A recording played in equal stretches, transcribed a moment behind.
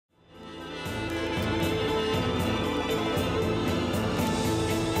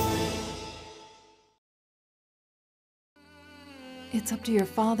It's up to your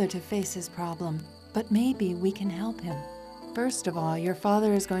father to face his problem, but maybe we can help him. First of all, your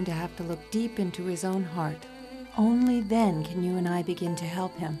father is going to have to look deep into his own heart. Only then can you and I begin to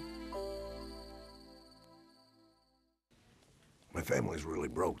help him. My family's really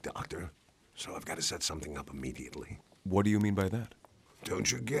broke, Doctor, so I've got to set something up immediately. What do you mean by that? Don't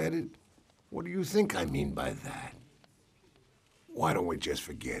you get it? What do you think I mean by that? Why don't we just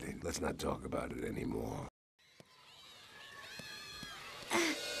forget it? Let's not talk about it anymore.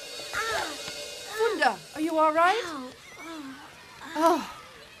 Funda, are you all right? Oh,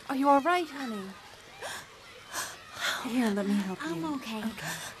 are you all right, honey? Here, let me help you. I'm okay. Okay,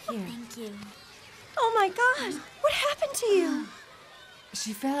 here. Thank you. Oh my God! What happened to you?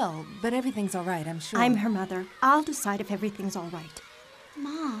 She fell, but everything's all right, I'm sure. I'm her mother. I'll decide if everything's all right.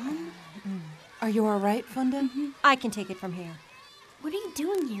 Mom? Are you all right, Funda? I can take it from here. What are you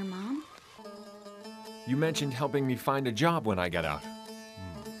doing here, Mom? You mentioned helping me find a job when I get out.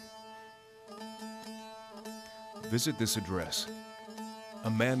 Visit this address. A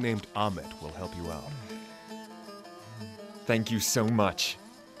man named Ahmet will help you out. Thank you so much.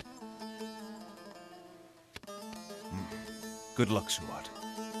 Good luck, Suat.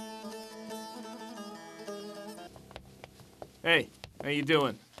 Hey, how you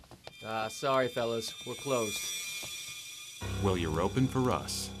doing? Sorry, fellas. We're closed. Well, you're open for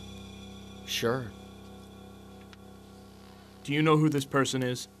us. Sure. Do you know who this person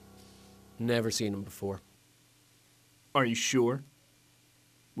is? Never seen him before. Are you sure?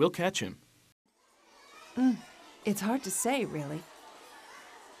 We'll catch him. It's hard to say, really.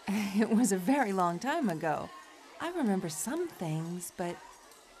 It was a very long time ago. I remember some things, but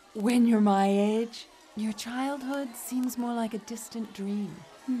when you're my age, your childhood seems more like a distant dream.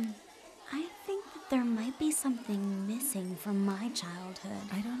 I think that there might be something missing from my childhood.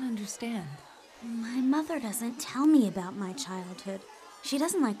 I don't understand. My mother doesn't tell me about my childhood. She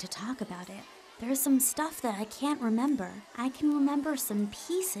doesn't like to talk about it. There's some stuff that I can't remember. I can remember some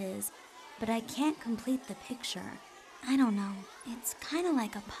pieces, but I can't complete the picture. I don't know. It's kind of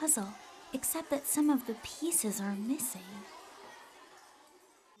like a puzzle, except that some of the pieces are missing.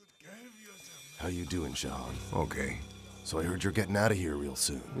 How you doing, Sean? Okay. So I heard you're getting out of here real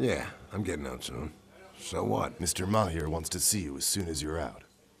soon. Yeah, I'm getting out soon. So what? Mr. Mahir wants to see you as soon as you're out.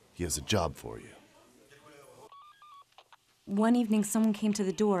 He has a job for you. One evening, someone came to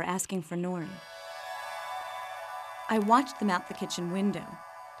the door asking for Nori. I watched them out the kitchen window.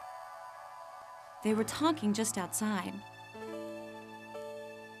 They were talking just outside.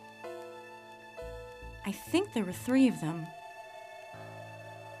 I think there were 3 of them.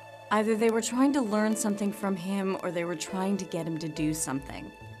 Either they were trying to learn something from him, or they were trying to get him to do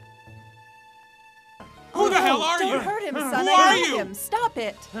something. Who the hell are you? Don't hurt him, son. Who I are know you? him. Stop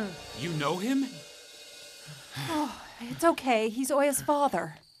it. You know him? Oh, it's okay. He's Oya's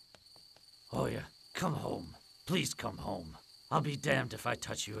father. Oya, come home. Please come home. I'll be damned if I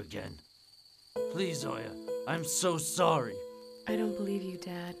touch you again. Please, Oya. I'm so sorry. I don't believe you,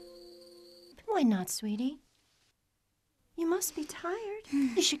 Dad. Why not, sweetie? You must be tired.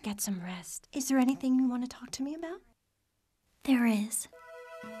 You should get some rest. Is there anything you want to talk to me about? There is.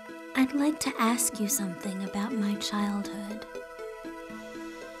 I'd like to ask you something about my childhood.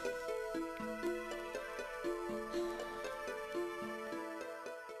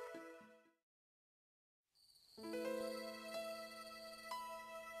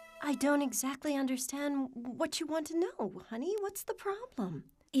 I don't exactly understand what you want to know, honey. What's the problem?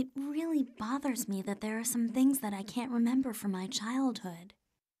 It really bothers me that there are some things that I can't remember from my childhood.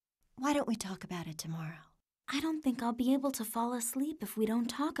 Why don't we talk about it tomorrow? I don't think I'll be able to fall asleep if we don't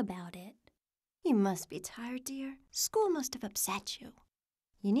talk about it. You must be tired, dear. School must have upset you.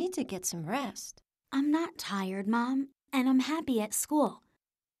 You need to get some rest. I'm not tired, Mom, and I'm happy at school.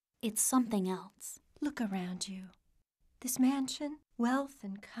 It's something else. Look around you. This mansion, wealth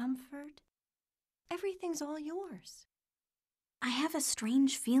and comfort, everything's all yours. I have a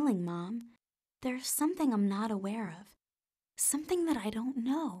strange feeling, Mom. There's something I'm not aware of. Something that I don't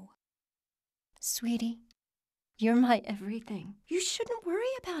know. Sweetie, you're my everything. You shouldn't worry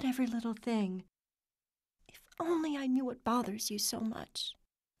about every little thing. If only I knew what bothers you so much.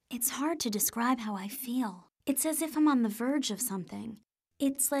 It's hard to describe how I feel. It's as if I'm on the verge of something.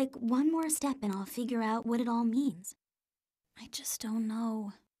 It's like one more step and I'll figure out what it all means. I just don't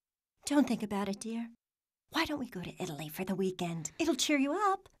know. Don't think about it, dear. Why don't we go to Italy for the weekend? It'll cheer you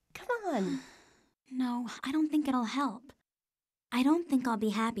up. Come on. No, I don't think it'll help. I don't think I'll be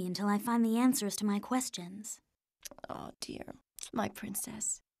happy until I find the answers to my questions. Oh, dear. My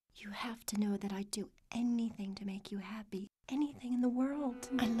princess. You have to know that I'd do anything to make you happy. Anything in the world.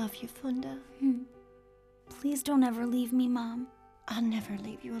 I love you, Funda. Please don't ever leave me, Mom. I'll never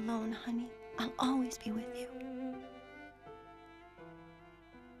leave you alone, honey. I'll always be with you.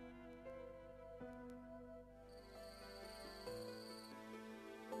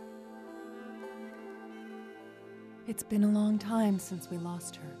 It's been a long time since we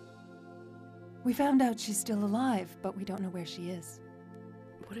lost her. We found out she's still alive, but we don't know where she is.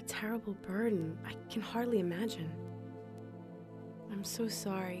 What a terrible burden. I can hardly imagine. I'm so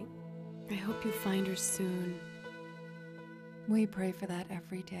sorry. I hope you find her soon. We pray for that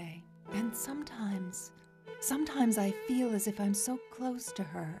every day. And sometimes I feel as if I'm so close to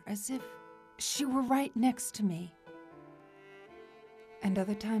her, as if she were right next to me. And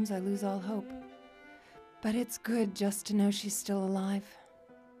other times I lose all hope. But it's good just to know she's still alive.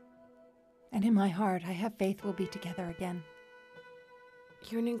 And in my heart, I have faith we'll be together again.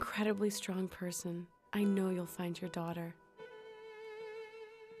 You're an incredibly strong person. I know you'll find your daughter.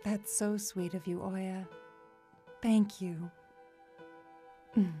 That's so sweet of you, Oya. Thank you.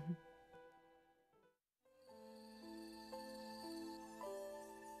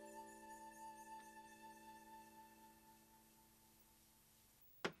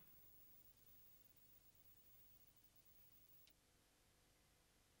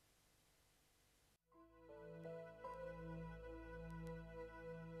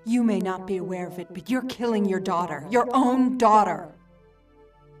 You may not be aware of it, but you're killing your daughter, your own daughter.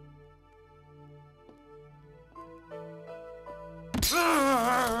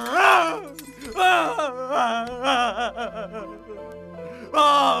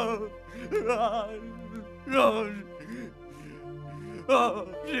 Oh,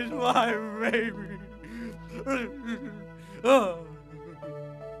 she's my baby.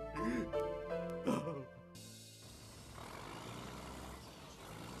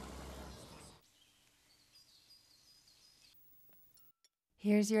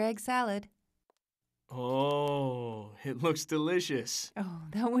 Here's your egg salad. Oh, it looks delicious. Oh,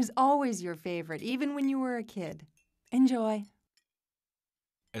 that was always your favorite, even when you were a kid. Enjoy.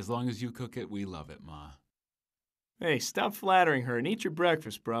 As long as you cook it, we love it, Ma. Hey, stop flattering her and eat your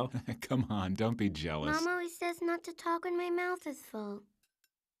breakfast, bro. Come on, don't be jealous. Mom always says not to talk when my mouth is full.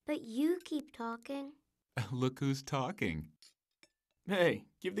 But you keep talking. Look who's talking. Hey,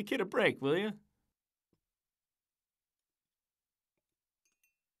 give the kid a break, will you?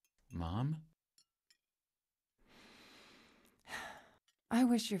 Mom? I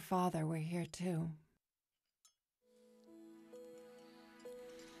wish your father were here, too.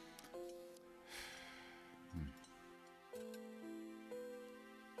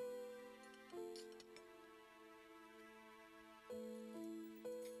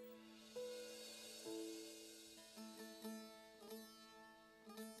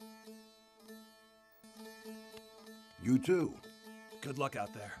 You too. Good luck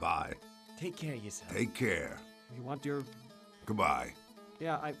out there. Bye. Take care of yourself. Take care. You want your... Goodbye.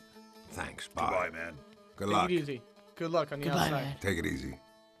 Yeah, I... Thanks. Bye. Goodbye, man. Good Take luck. it easy. Good luck on the Goodbye, outside. man. Take it easy.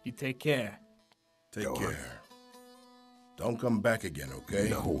 You take care. Take Go care. on. Don't come back again, okay?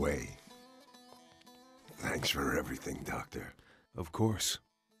 No way. Thanks for everything, Doctor. Of course.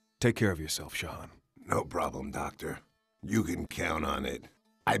 Take care of yourself, Shahan. No problem, Doctor. You can count on it.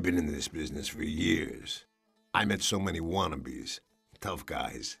 I've been in this business for years. I met so many wannabes, tough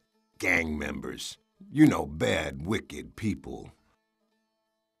guys, gang members. You know, bad, wicked people.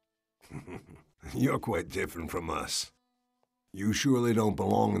 You're quite different from us. You surely don't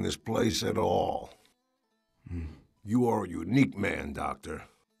belong in this place at all. You are a unique man, Doctor.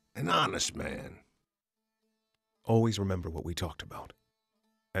 An honest man. Always remember what we talked about.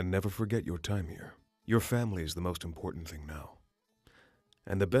 And never forget your time here. Your family is the most important thing now.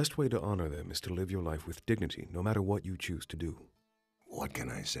 And the best way to honor them is to live your life with dignity, no matter what you choose to do. What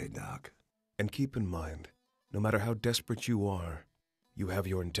can I say, Doc? And keep in mind, no matter how desperate you are, you have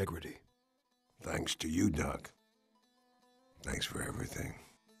your integrity. Thanks to you, Doc. Thanks for everything.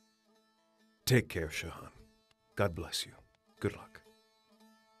 Take care, Shahan. God bless you. Good luck.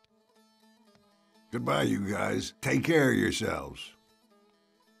 Goodbye, you guys. Take care of yourselves.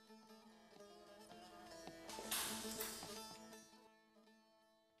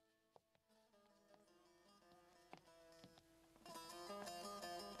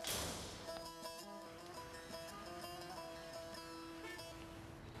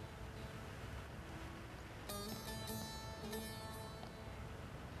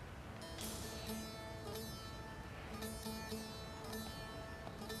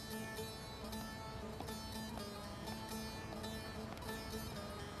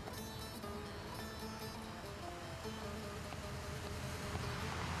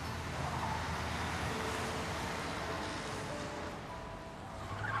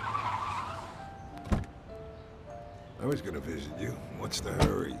 I was gonna visit you. What's the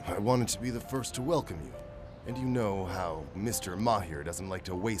hurry? I wanted to be the first to welcome you. And you know how Mr. Mahir doesn't like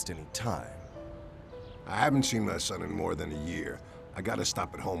to waste any time. I haven't seen my son in more than a year. I gotta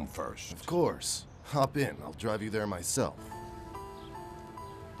stop at home first. Of course. Hop in. I'll drive you there myself.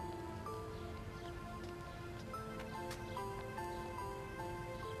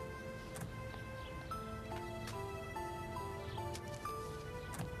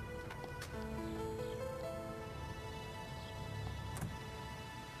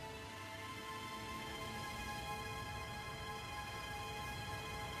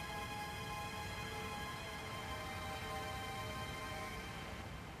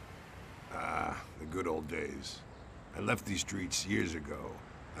 The good old days. I left these streets years ago.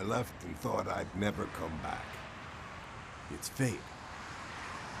 I left and thought I'd never come back. It's fate.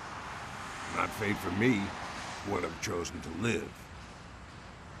 Not fate for me, would have chosen to live.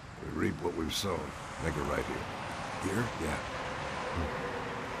 We reap what we've sown. Make it right here. Here? Yeah.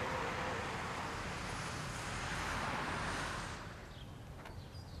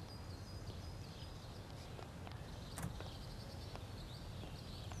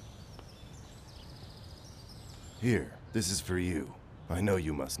 Here, this is for you. I know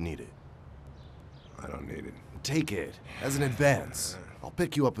you must need it. I don't need it. Take it, as an advance. I'll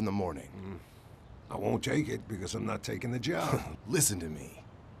pick you up in the morning. I won't take it because I'm not taking the job. Listen to me.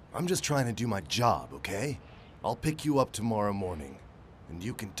 I'm just trying to do my job, okay? I'll pick you up tomorrow morning, and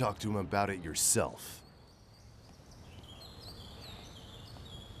you can talk to him about it yourself.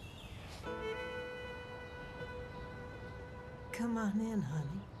 Come on in,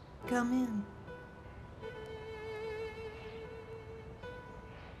 honey. Come in.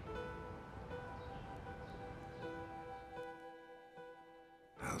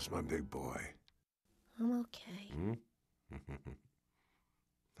 How's my big boy? I'm okay. Hmm?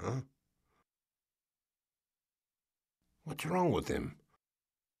 Huh? What's wrong with him?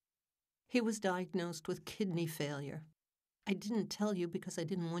 He was diagnosed with kidney failure. I didn't tell you because I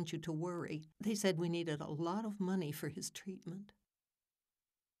didn't want you to worry. They said we needed a lot of money for his treatment.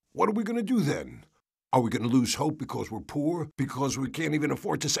 What are we gonna do then? Are we gonna lose hope because we're poor? Because we can't even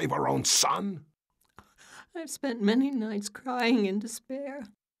afford to save our own son? I've spent many nights crying in despair.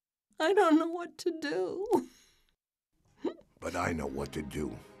 I don't know what to do. But I know what to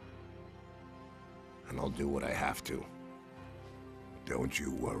do. And I'll do what I have to. Don't you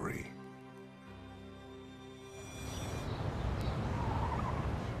worry.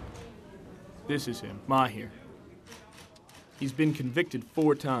 This is him, Mahir. He's been convicted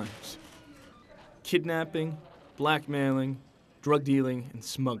 4 times. Kidnapping, blackmailing, drug dealing, and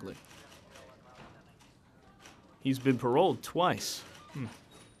smuggling. He's been paroled twice.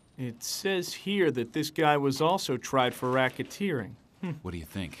 It says here that this guy was also tried for racketeering. What do you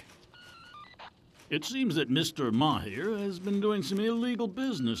think? It seems that Mr. Mahir has been doing some illegal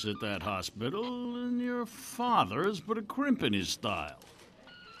business at that hospital, and your father has put a crimp in his style.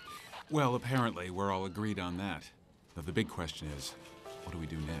 Well, apparently we're all agreed on that. Now, the big question is, what do we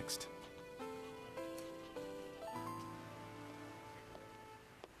do next?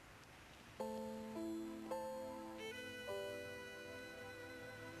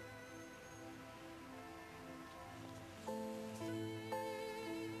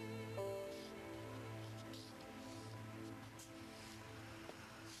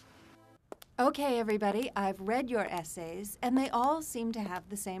 Okay, everybody, I've read your essays, and they all seem to have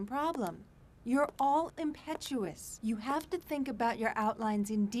the same problem. You're all impetuous. You have to think about your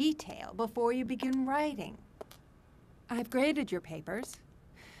outlines in detail before you begin writing. I've graded your papers.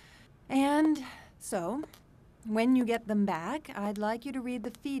 And so, when you get them back, I'd like you to read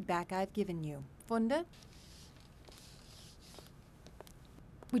the feedback I've given you. Funda?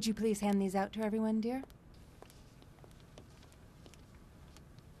 Would you please hand these out to everyone, dear?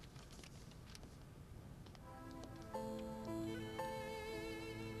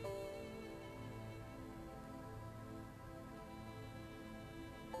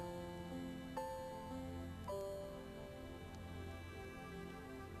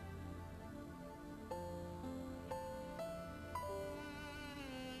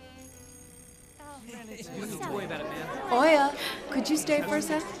 Don't worry about it, man. Oya, could you stay for a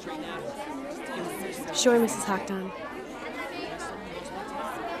sec? Sure, Mrs. Haktan.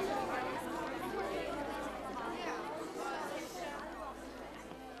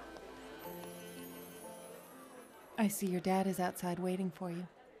 I see your dad is outside waiting for you.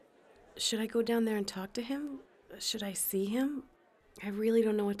 Should I go down there and talk to him? Should I see him? I really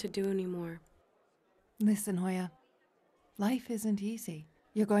don't know what to do anymore. Listen, Hoya. Life isn't easy.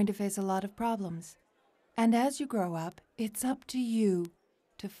 You're going to face a lot of problems. And as you grow up, it's up to you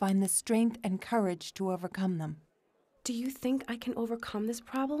to find the strength and courage to overcome them. Do you think I can overcome this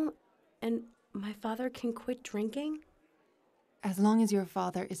problem and my father can quit drinking? As long as your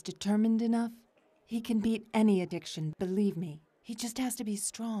father is determined enough, he can beat any addiction, believe me. He just has to be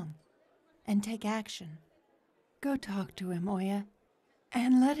strong and take action. Go talk to him, Oya,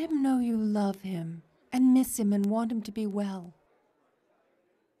 and let him know you love him and miss him and want him to be well.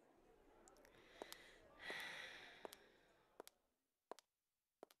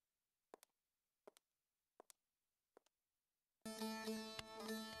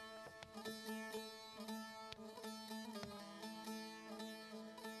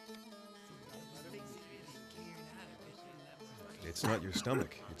 It's not your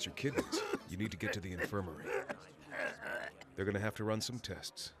stomach, it's your kidneys. You need to get to the infirmary. They're gonna have to run some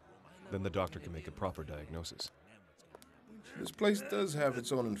tests. Then the doctor can make a proper diagnosis. This place does have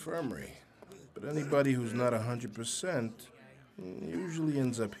its own infirmary, but anybody who's not 100% usually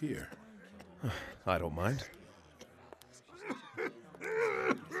ends up here. I don't mind.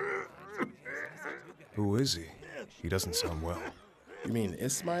 Who is he? He doesn't sound well. You mean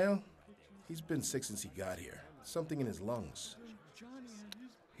Ismail? He's been sick since he got here. Something in his lungs.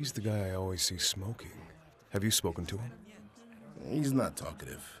 He's the guy I always see smoking. Have you spoken to him? He's not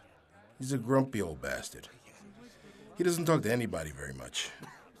talkative. He's a grumpy old bastard. He doesn't talk to anybody very much.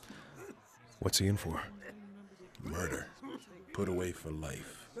 What's he in for? Murder. Put away for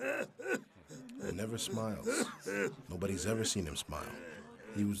life. He never smiles. Nobody's ever seen him smile.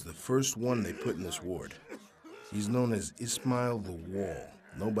 He was the first one they put in this ward. He's known as Ismail the Wall.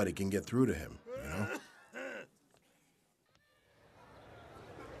 Nobody can get through to him, you know?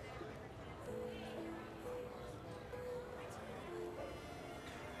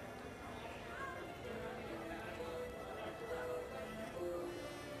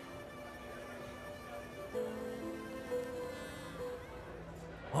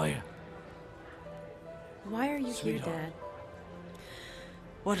 Oya. Why are you Sweetheart. here, Dad?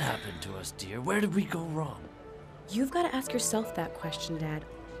 What happened to us, dear? Where did we go wrong? You've got to ask yourself that question, Dad.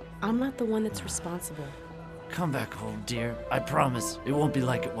 I'm not the one that's responsible. Come back home, dear. I promise it won't be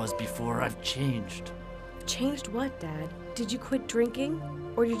like it was before. I've changed. Changed what, Dad? Did you quit drinking?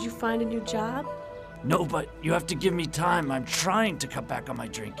 Or did you find a new job? No, but you have to give me time. I'm trying to cut back on my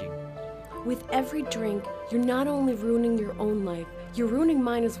drinking. With every drink, you're not only ruining your own life, you're ruining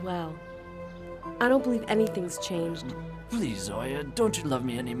mine as well. I don't believe anything's changed. Please, Oya, don't you love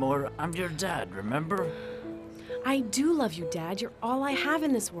me anymore? I'm your dad, remember? I do love you, Dad. You're all I have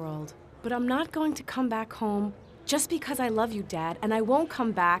in this world. But I'm not going to come back home just because I love you, Dad, and I won't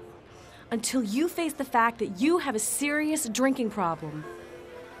come back until you face the fact that you have a serious drinking problem.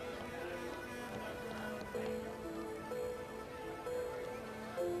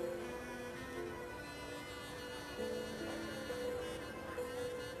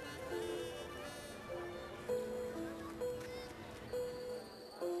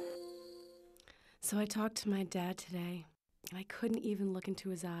 So I talked to my dad today, and I couldn't even look into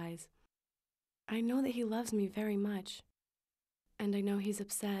his eyes. I know that he loves me very much, and I know he's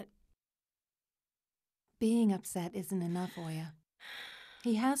upset. Being upset isn't enough, Oya.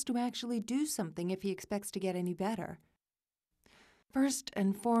 He has to actually do something if he expects to get any better. First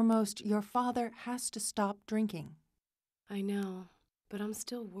and foremost, your father has to stop drinking. I know, but I'm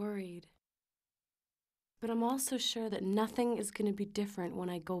still worried. But I'm also sure that nothing is going to be different when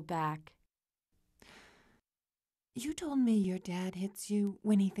I go back. You told me your dad hits you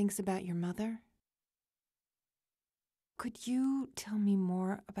when he thinks about your mother. Could you tell me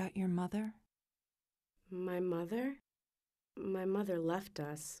more about your mother? My mother? My mother left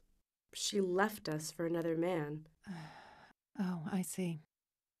us. She left us for another man. Oh, I see.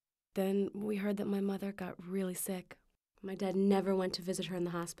 Then we heard that my mother got really sick. My dad never went to visit her in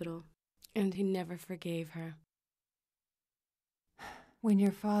the hospital, and he never forgave her. When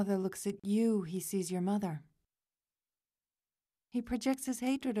your father looks at you, he sees your mother. He projects his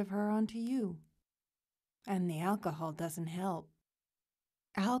hatred of her onto you. And the alcohol doesn't help.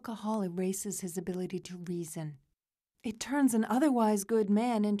 Alcohol erases his ability to reason. It turns an otherwise good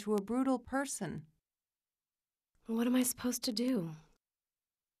man into a brutal person. What am I supposed to do?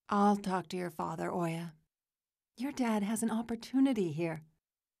 I'll talk to your father, Oya. Your dad has an opportunity here.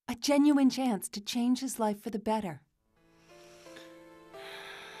 A genuine chance to change his life for the better.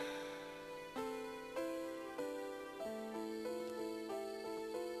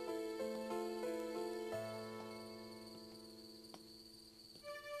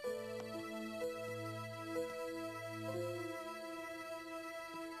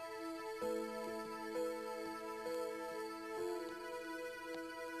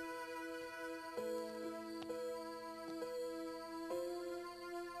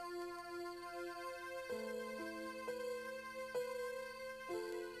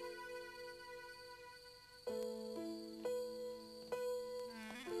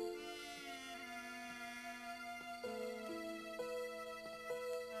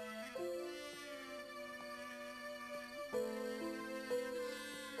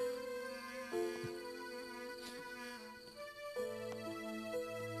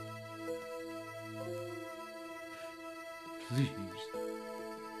 Please.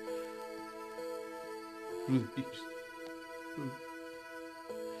 Please.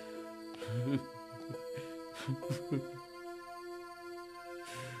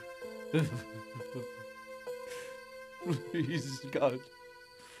 Please, God.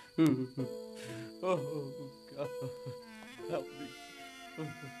 Oh, God. Help me. Please.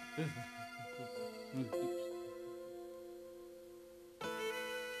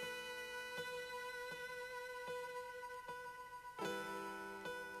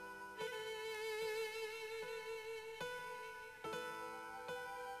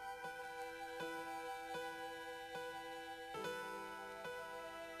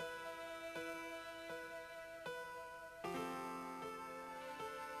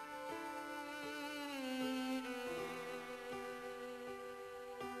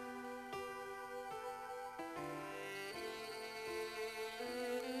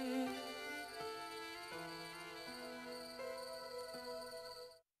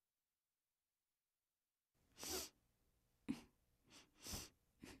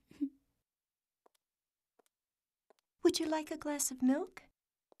 Would you like a glass of milk?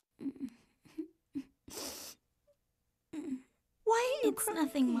 Why are you It's crying?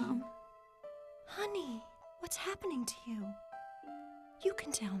 nothing, Mom. Honey, what's happening to you? You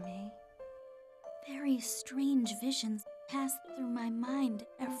can tell me. Very strange visions pass through my mind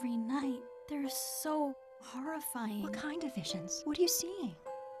every night. They're so horrifying. What kind of visions? What are you seeing?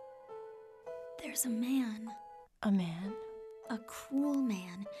 There's a man. A man? A cruel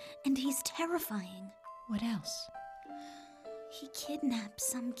man, and he's terrifying. What else? He kidnapped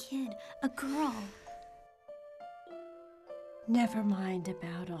some kid, a girl. Never mind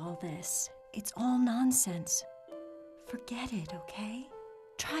about all this. It's all nonsense. Forget it, okay?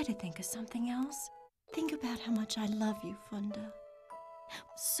 Try to think of something else. Think about how much I love you, Funda.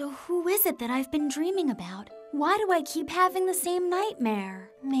 So who is it that I've been dreaming about? Why do I keep having the same nightmare?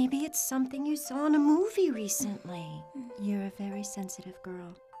 Maybe it's something you saw in a movie recently. You're a very sensitive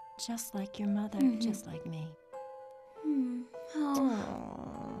girl. Just like your mother, just like me.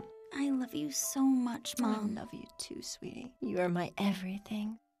 Oh, I love you so much, Mom. I love you too, sweetie. You are my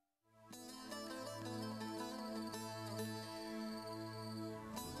everything.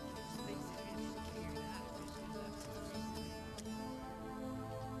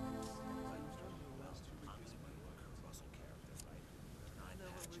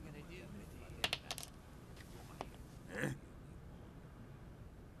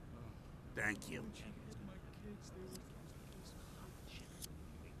 Thank you.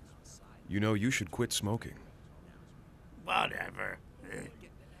 You know, you should quit smoking. Whatever.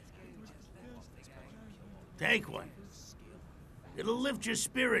 Take one. It'll lift your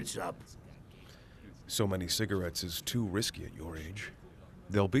spirits up. So many cigarettes is too risky at your age.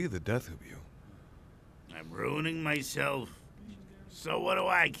 They'll be the death of you. I'm ruining myself. So what do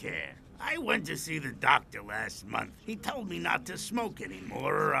I care? I went to see the doctor last month. He told me not to smoke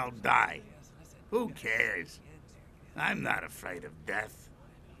anymore or I'll die. Who cares? I'm not afraid of death.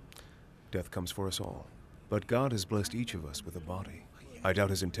 Death comes for us all. But God has blessed each of us with a body. I doubt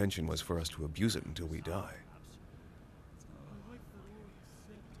his intention was for us to abuse it until we die.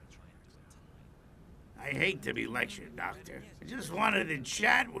 I hate to be lectured, Doctor. I just wanted to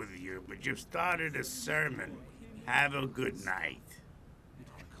chat with you, but you've started a sermon. Have a good night.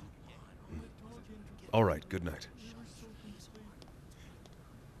 All right, good night.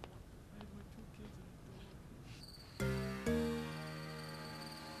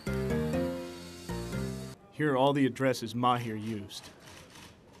 Here are all the addresses Mahir used.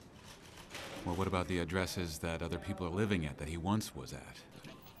 Well, what about the addresses that other people are living at that he once was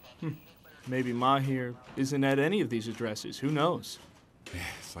at? Maybe Mahir isn't at any of these addresses. Who knows? Yeah,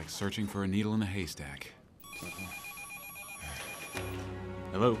 it's like searching for a needle in a haystack.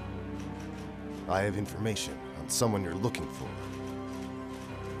 Hello? I have information on someone you're looking for.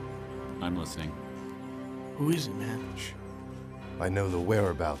 I'm listening. Who is it, man? Shh. I know the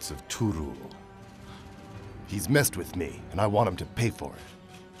whereabouts of Turul. He's messed with me, and I want him to pay for it.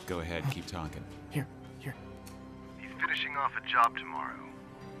 Go ahead, keep talking. Here. He's finishing off a job tomorrow.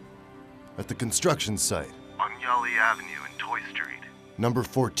 At the construction site. On Yali Avenue in Toy Street. Number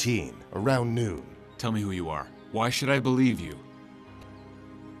 14, around noon. Tell me who you are. Why should I believe you?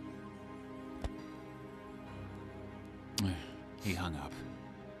 He hung up.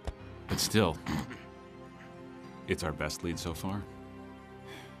 But still, it's our best lead so far.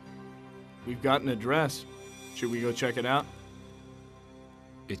 We've got an address. Should we go check it out?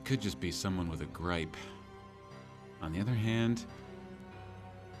 It could just be someone with a gripe. On the other hand,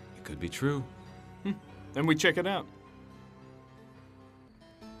 it could be true. Then we check it out.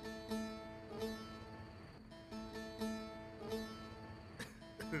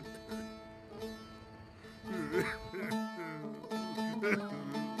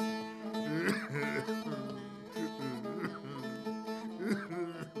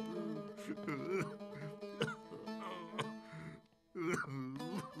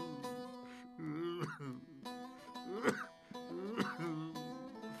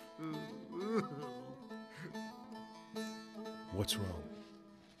 What's wrong?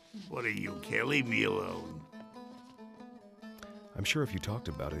 What are you, care? Leave me alone. I'm sure if you talked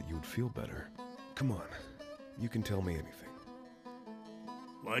about it, you'd feel better. Come on, you can tell me anything.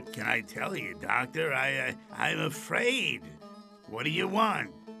 What can I tell you, Doctor? I'm afraid. What do you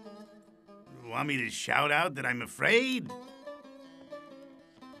want? You want me to shout out that I'm afraid?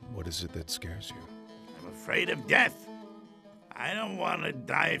 What is it that scares you? I'm afraid of death. I don't want to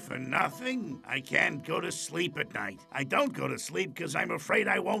die for nothing. I can't go to sleep at night. I don't go to sleep because I'm afraid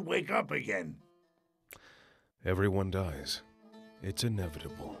I won't wake up again. Everyone dies. It's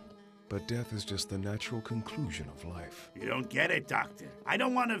inevitable. But death is just the natural conclusion of life. You don't get it, Doctor. I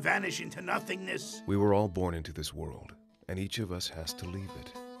don't want to vanish into nothingness. We were all born into this world, and each of us has to leave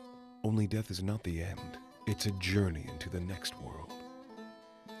it. Only death is not the end. It's a journey into the next world.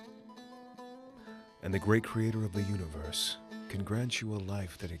 And the great creator of the universe can grant you a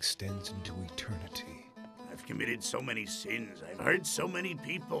life that extends into eternity. I've committed so many sins. I've hurt so many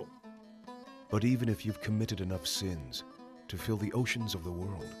people. But even if you've committed enough sins to fill the oceans of the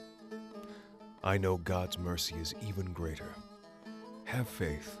world, I know God's mercy is even greater. Have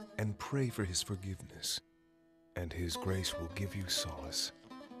faith and pray for His forgiveness, and His grace will give you solace.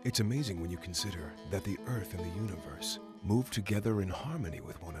 It's amazing when you consider that the earth and the universe move together in harmony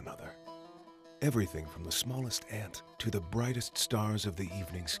with one another. Everything from the smallest ant to the brightest stars of the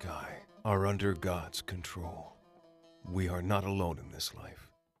evening sky are under God's control. We are not alone in this life,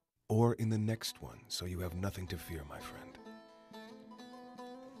 or in the next one, so you have nothing to fear, my friend.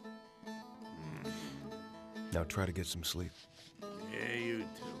 Now try to get some sleep. Yeah, you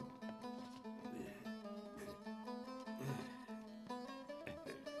too.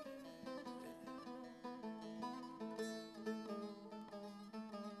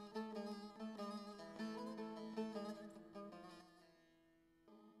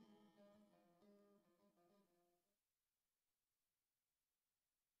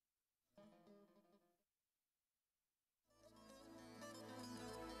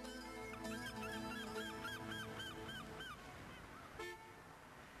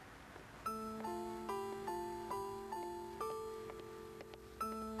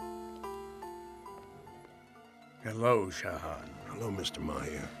 Hello, Shahan. Hello, Mr.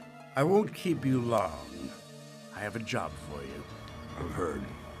 Mahir. I won't keep you long. I have a job for you. I've heard.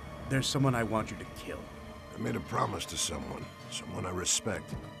 There's someone I want you to kill. I made a promise to someone I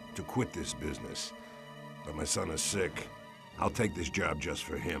respect, to quit this business. But my son is sick. I'll take this job just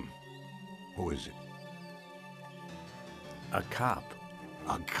for him. Who is it? A cop.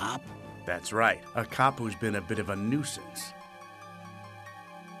 A cop? That's right. A cop who's been a bit of a nuisance.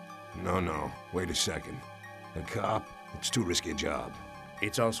 No. Wait a second. A cop? It's too risky a job.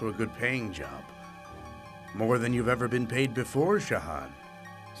 It's also a good paying job. More than you've ever been paid before, Shahan.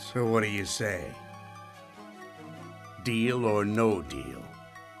 So what do you say? Deal or no deal?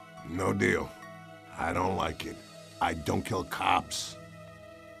 No deal. I don't like it. I don't kill cops.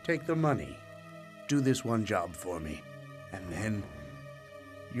 Take the money. Do this one job for me. And then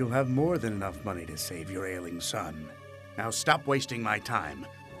you'll have more than enough money to save your ailing son. Now stop wasting my time.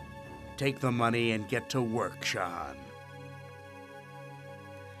 Take the money and get to work, Shahan.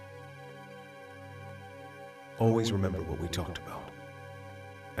 Always remember what we talked about.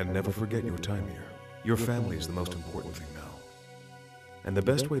 And never forget your time here. Your family is the most important thing now. And the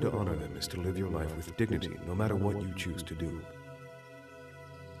best way to honor them is to live your life with dignity, no matter what you choose to do.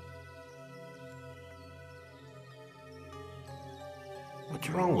 What's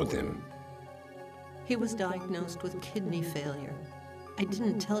wrong with him? He was diagnosed with kidney failure. I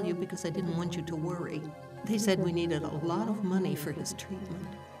didn't tell you because I didn't want you to worry. They said we needed a lot of money for his treatment.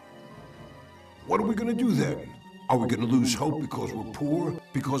 What are we gonna do then? Are we gonna lose hope because we're poor?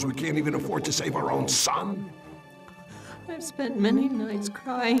 Because we can't even afford to save our own son? I've spent many nights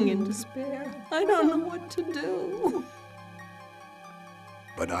crying in despair. I don't know what to do.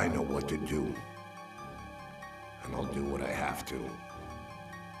 But I know what to do. And I'll do what I have to.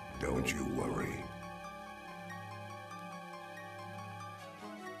 Don't you worry.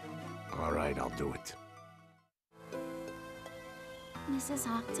 All right, I'll do it. Mrs.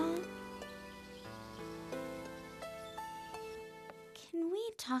 Haktan? Can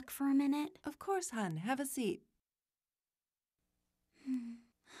we talk for a minute? Of course, hon. Have a seat.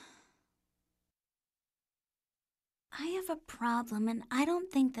 I have a problem, and I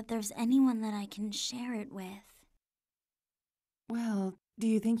don't think that there's anyone that I can share it with. Well, do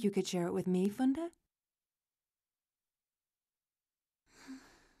you think you could share it with me, Funda?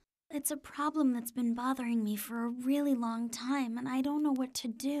 It's a problem that's been bothering me for a really long time, and I don't know what to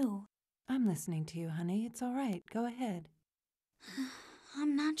do. I'm listening to you, honey. It's all right. Go ahead.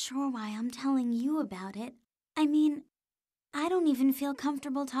 I'm not sure why I'm telling you about it. I mean, I don't even feel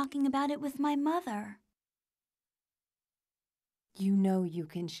comfortable talking about it with my mother. You know you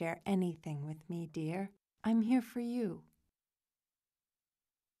can share anything with me, dear. I'm here for you.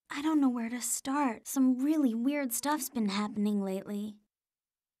 I don't know where to start. Some really weird stuff's been happening lately.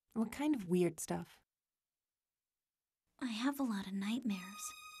 What kind of weird stuff? I have a lot of nightmares,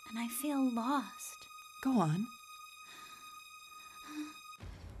 and I feel lost. Go on.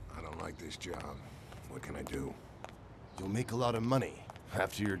 I don't like this job. What can I do? You'll make a lot of money.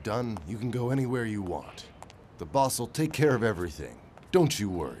 After you're done, you can go anywhere you want. The boss will take care of everything. Don't you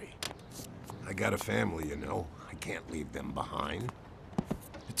worry. I got a family, you know. I can't leave them behind.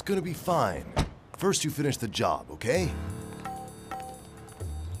 It's gonna be fine. First you finish the job, okay?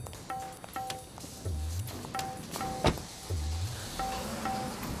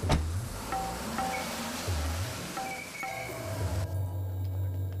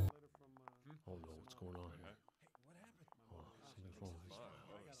 Oh no, what's going on here? Oh, something's wrong with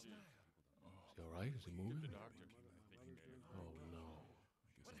his smile. Is he alright? Is he moving? Oh no.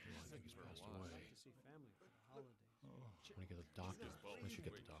 Oh, I think he's passed away. I'm gonna get the doctor. I should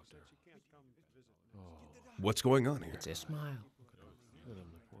get the doctor. Oh. What's going on here? It's a smile. Look at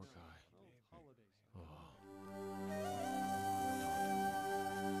him, the poor guy.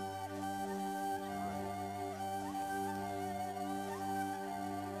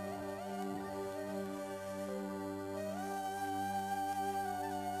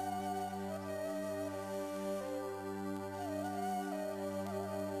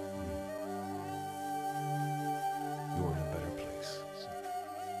 You're in a better place.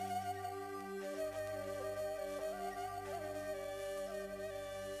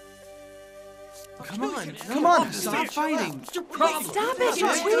 Come on, stop fighting. Stop it! Stop it!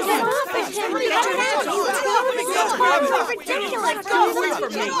 Stop it! Ridiculous! Go away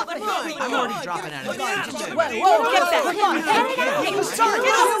from me! I'm already dropping out of here. Whoa, get back!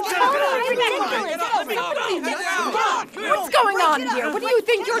 What's going on here? What do you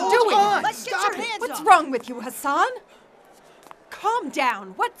think you're doing? Stop it! What's wrong with you, Hassan? Calm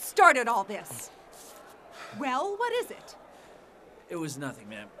down. What started all this? Well, what is it? It was nothing,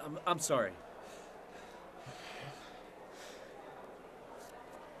 ma'am. I'm sorry.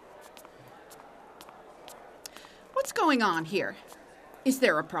 What's going on here? Is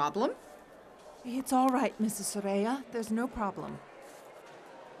there a problem? It's all right, Mrs. Soraya. There's no problem.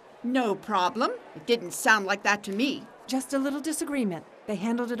 No problem. It didn't sound like that to me. Just a little disagreement. They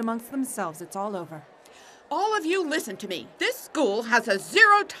handled it amongst themselves. It's all over. All of you listen to me. This school has a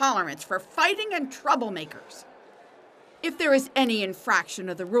zero tolerance for fighting and troublemakers. If there is any infraction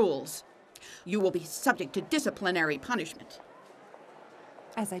of the rules, you will be subject to disciplinary punishment.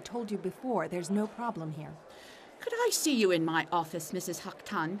 As I told you before, there's no problem here. Could I see you in my office, Mrs.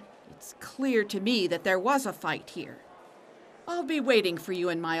 Haktan? It's clear to me that there was a fight here. I'll be waiting for you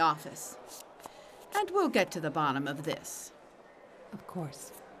in my office. And we'll get to the bottom of this. Of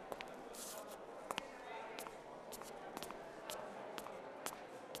course.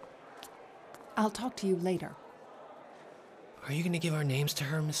 I'll talk to you later. Are you going to give our names to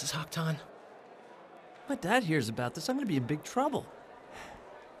her, Mrs. Haktan? My dad hears about this. I'm going to be in big trouble.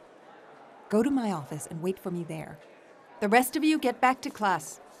 Go to my office and wait for me there. The rest of you get back to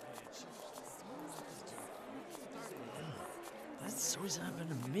class. That's always happened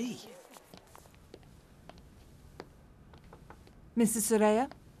to me. Mrs. Soraya?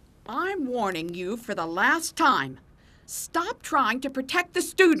 I'm warning you for the last time. Stop trying to protect the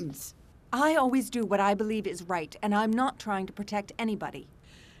students. I always do what I believe is right, and I'm not trying to protect anybody.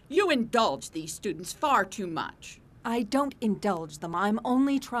 You indulge these students far too much. I don't indulge them. I'm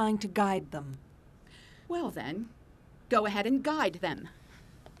only trying to guide them. Well then, go ahead and guide them.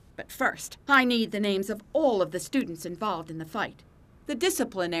 But first, I need the names of all of the students involved in the fight. The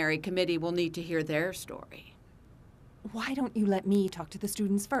disciplinary committee will need to hear their story. Why don't you let me talk to the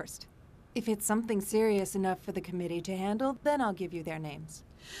students first? If it's something serious enough for the committee to handle, then I'll give you their names.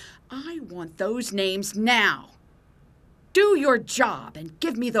 I want those names now. Do your job and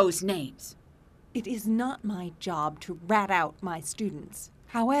give me those names. It is not my job to rat out my students.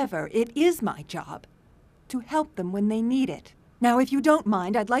 However, it is my job to help them when they need it. Now, if you don't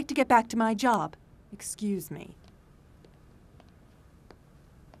mind, I'd like to get back to my job. Excuse me.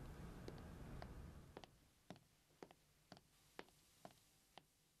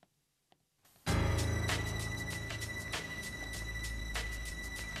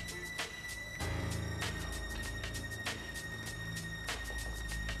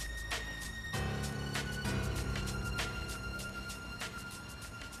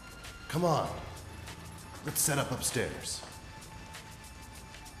 Come on. Let's set up upstairs.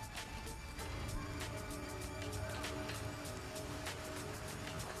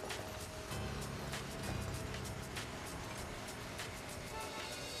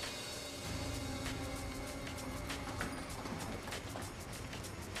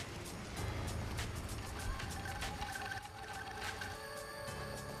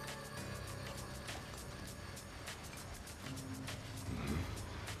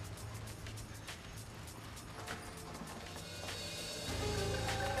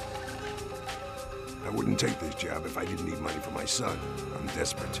 take this job if I didn't need money for my son. I'm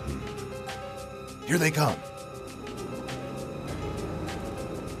desperate. Here they come.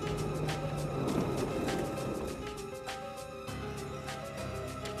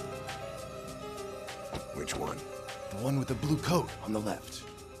 Which one? The one with the blue coat on the left.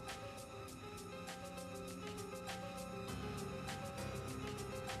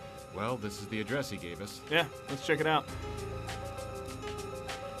 Well, this is the address he gave us. Yeah, let's check it out.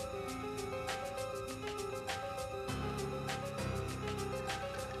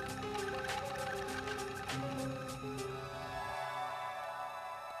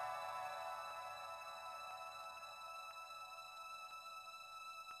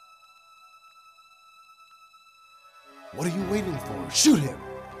 What are you waiting for? Shoot him!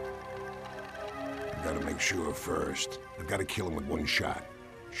 I've got to make sure first. I've got to kill him with one shot.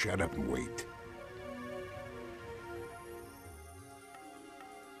 Shut up and wait.